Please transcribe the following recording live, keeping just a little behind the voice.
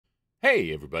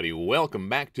Hey, everybody, welcome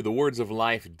back to the Words of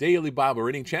Life Daily Bible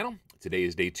Reading Channel. Today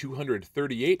is day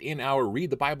 238 in our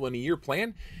Read the Bible in a Year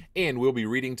plan, and we'll be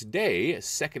reading today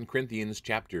 2 Corinthians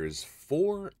chapters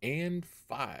 4 and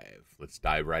 5. Let's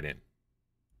dive right in.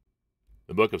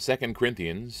 The book of 2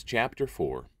 Corinthians, chapter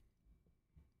 4.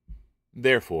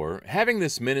 Therefore, having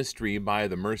this ministry by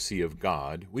the mercy of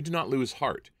God, we do not lose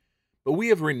heart, but we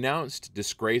have renounced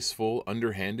disgraceful,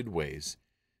 underhanded ways.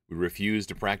 We refuse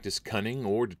to practice cunning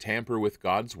or to tamper with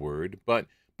God's word, but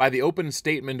by the open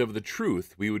statement of the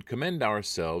truth we would commend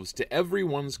ourselves to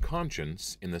everyone's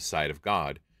conscience in the sight of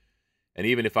God. And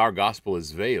even if our gospel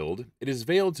is veiled, it is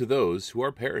veiled to those who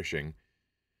are perishing.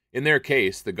 In their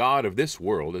case, the God of this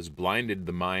world has blinded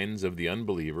the minds of the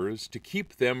unbelievers to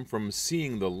keep them from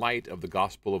seeing the light of the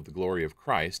gospel of the glory of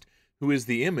Christ, who is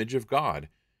the image of God.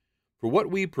 For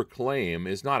what we proclaim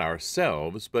is not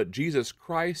ourselves, but Jesus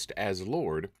Christ as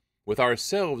Lord, with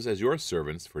ourselves as your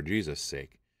servants for Jesus'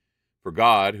 sake. For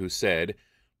God, who said,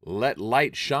 "Let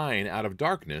light shine out of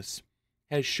darkness,"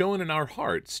 has shone in our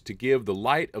hearts to give the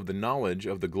light of the knowledge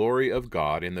of the glory of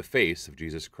God in the face of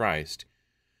Jesus Christ.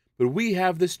 But we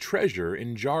have this treasure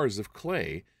in jars of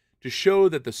clay, to show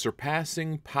that the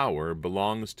surpassing power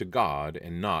belongs to God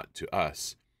and not to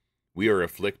us. We are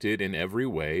afflicted in every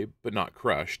way, but not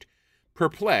crushed,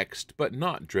 perplexed, but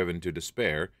not driven to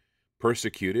despair,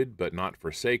 persecuted, but not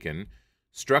forsaken,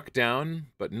 struck down,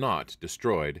 but not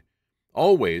destroyed,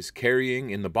 always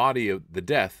carrying in the body of the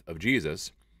death of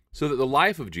Jesus, so that the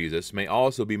life of Jesus may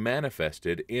also be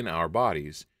manifested in our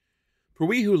bodies. For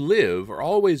we who live are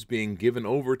always being given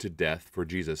over to death for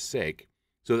Jesus' sake,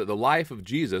 so that the life of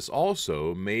Jesus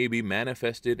also may be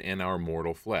manifested in our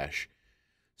mortal flesh.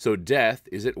 So death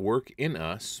is at work in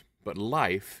us, but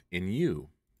life in you.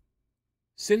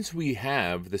 Since we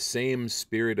have the same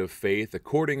spirit of faith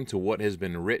according to what has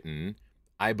been written,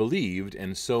 "I believed,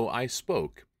 and so I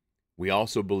spoke," we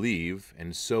also believe,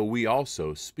 and so we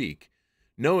also speak,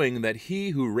 knowing that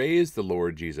he who raised the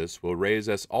Lord Jesus will raise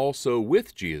us also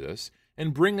with Jesus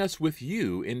and bring us with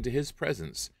you into his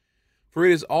presence. For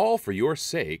it is all for your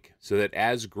sake, so that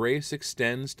as grace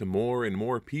extends to more and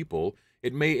more people,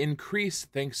 it may increase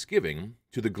thanksgiving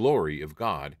to the glory of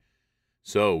God.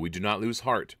 So we do not lose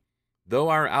heart. Though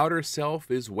our outer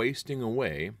self is wasting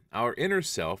away, our inner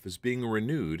self is being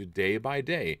renewed day by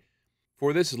day.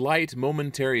 For this light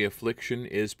momentary affliction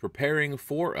is preparing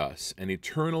for us an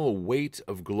eternal weight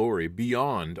of glory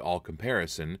beyond all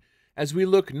comparison, as we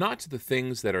look not to the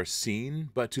things that are seen,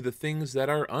 but to the things that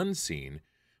are unseen.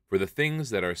 For the things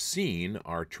that are seen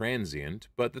are transient,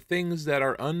 but the things that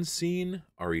are unseen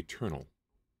are eternal.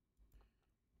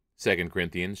 2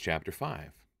 Corinthians chapter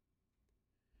 5.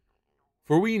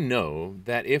 For we know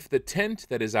that if the tent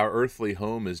that is our earthly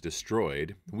home is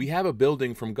destroyed, we have a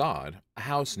building from God, a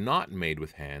house not made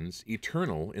with hands,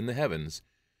 eternal in the heavens.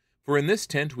 For in this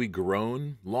tent we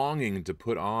groan, longing to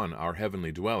put on our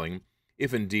heavenly dwelling,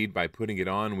 if indeed by putting it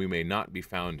on we may not be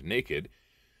found naked.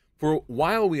 For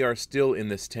while we are still in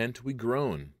this tent we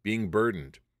groan, being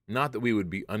burdened, not that we would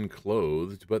be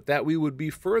unclothed, but that we would be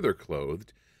further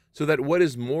clothed, so that what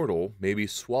is mortal may be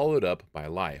swallowed up by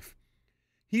life.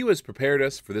 He who has prepared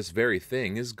us for this very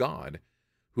thing is God,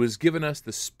 who has given us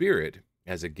the Spirit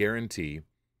as a guarantee.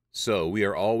 So we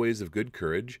are always of good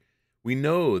courage. We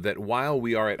know that while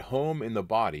we are at home in the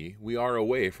body, we are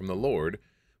away from the Lord,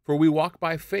 for we walk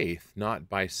by faith, not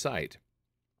by sight.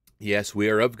 Yes, we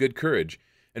are of good courage,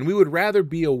 and we would rather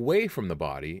be away from the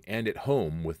body and at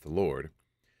home with the Lord.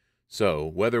 So,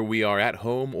 whether we are at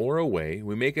home or away,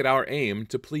 we make it our aim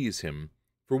to please him.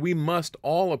 For we must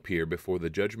all appear before the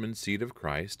judgment seat of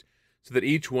Christ, so that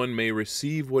each one may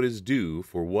receive what is due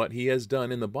for what he has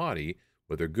done in the body,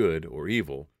 whether good or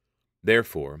evil.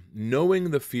 Therefore,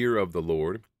 knowing the fear of the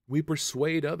Lord, we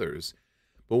persuade others.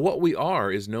 But what we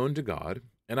are is known to God,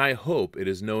 and I hope it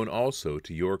is known also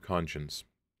to your conscience.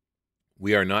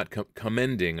 We are not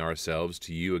commending ourselves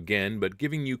to you again, but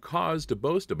giving you cause to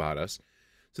boast about us,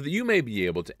 so that you may be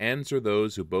able to answer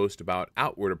those who boast about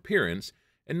outward appearance,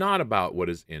 and not about what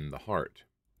is in the heart.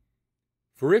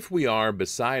 For if we are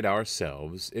beside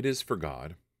ourselves, it is for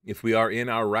God. If we are in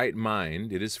our right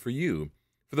mind, it is for you.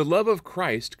 For the love of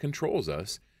Christ controls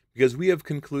us, because we have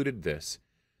concluded this,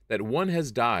 that one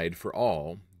has died for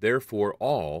all, therefore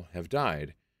all have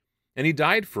died. And he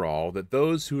died for all, that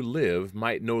those who live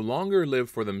might no longer live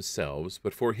for themselves,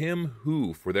 but for him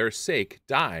who for their sake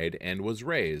died and was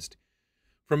raised.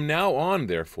 From now on,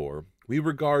 therefore, we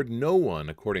regard no one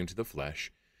according to the flesh.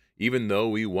 Even though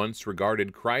we once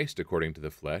regarded Christ according to the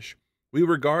flesh, we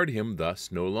regard him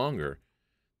thus no longer.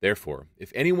 Therefore,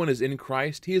 if anyone is in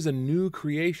Christ, he is a new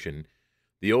creation.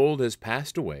 The old has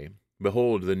passed away.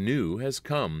 Behold, the new has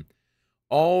come.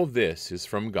 All this is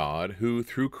from God, who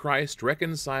through Christ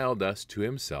reconciled us to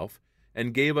himself,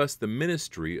 and gave us the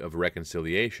ministry of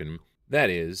reconciliation. That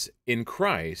is, in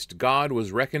Christ God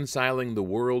was reconciling the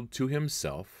world to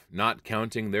himself, not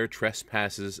counting their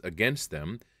trespasses against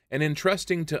them, and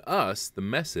entrusting to us the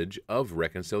message of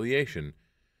reconciliation.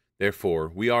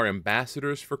 Therefore, we are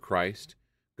ambassadors for Christ,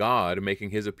 God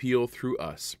making his appeal through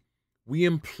us. We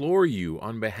implore you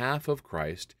on behalf of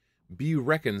Christ, be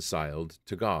reconciled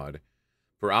to God.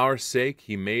 For our sake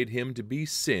he made him to be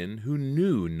sin who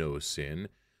knew no sin,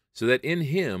 so that in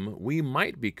him we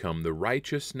might become the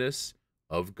righteousness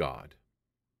of God.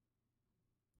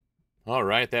 All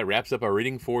right, that wraps up our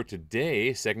reading for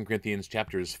today, 2 Corinthians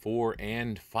chapters 4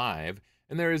 and 5.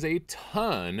 And there is a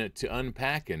ton to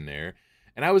unpack in there.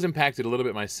 And I was impacted a little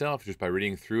bit myself just by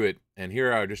reading through it. And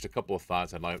here are just a couple of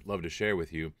thoughts I'd love to share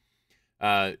with you.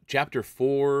 Chapter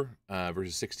 4,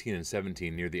 verses 16 and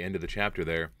 17, near the end of the chapter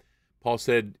there, Paul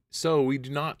said, "So we do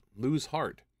not lose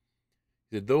heart.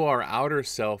 He said, though our outer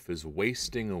self is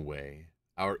wasting away,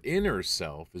 our inner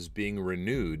self is being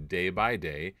renewed day by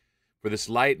day, for this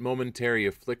light momentary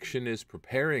affliction is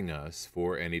preparing us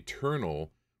for an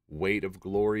eternal weight of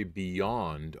glory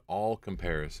beyond all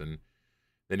comparison."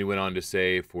 Then he went on to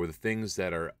say, "For the things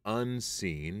that are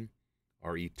unseen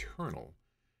are eternal."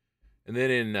 And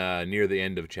then in near the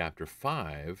end of chapter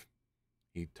 5,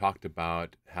 he talked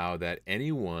about how that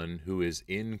anyone who is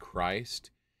in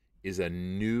Christ is a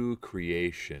new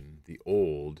creation. The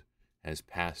old has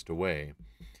passed away.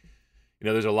 You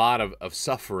know, there's a lot of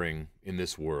suffering in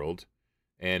this world,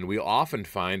 and we often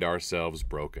find ourselves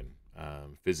broken,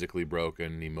 physically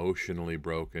broken, emotionally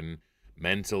broken,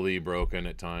 mentally broken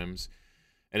at times.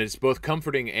 And it's both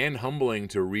comforting and humbling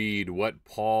to read what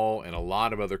Paul and a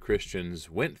lot of other Christians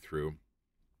went through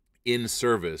in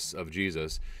service of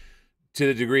Jesus, to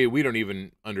the degree we don't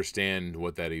even understand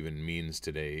what that even means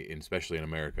today, especially in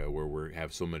America, where we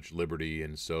have so much liberty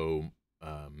and so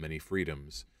many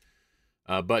freedoms.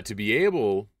 But to be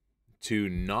able to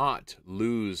not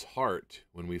lose heart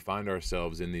when we find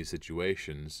ourselves in these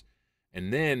situations,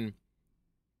 and then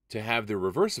to have the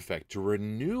reverse effect, to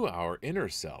renew our inner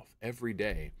self every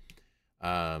day.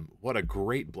 What a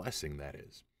great blessing that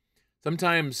is.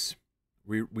 Sometimes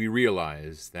we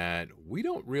realize that we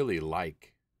don't really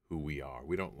like who we are.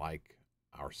 We don't like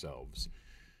ourselves.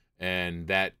 And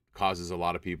that causes a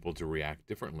lot of people to react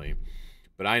differently.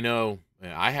 But I know,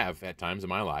 I have at times in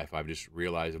my life, I've just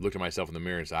realized, I've looked at myself in the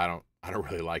mirror and said, I don't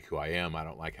really like who I am. I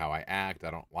don't like how I act.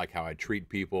 I don't like how I treat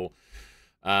people.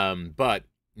 But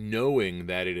knowing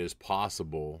that it is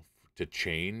possible to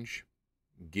change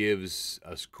gives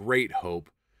us great hope,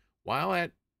 while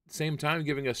at the same time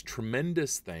giving us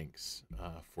tremendous thanks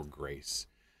for grace.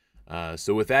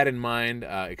 So with that in mind,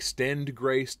 extend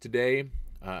grace today.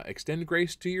 Extend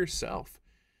grace to yourself.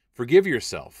 Forgive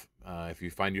yourself if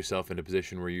you find yourself in a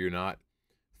position where you're not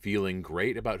feeling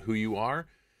great about who you are.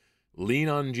 Lean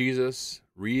on Jesus.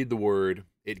 Read the Word.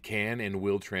 It can and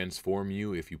will transform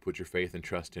you if you put your faith and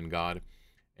trust in God.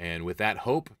 And with that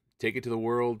hope, take it to the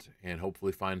world and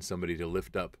hopefully find somebody to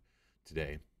lift up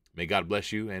today. May God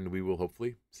bless you, and we will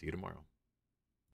hopefully see you tomorrow.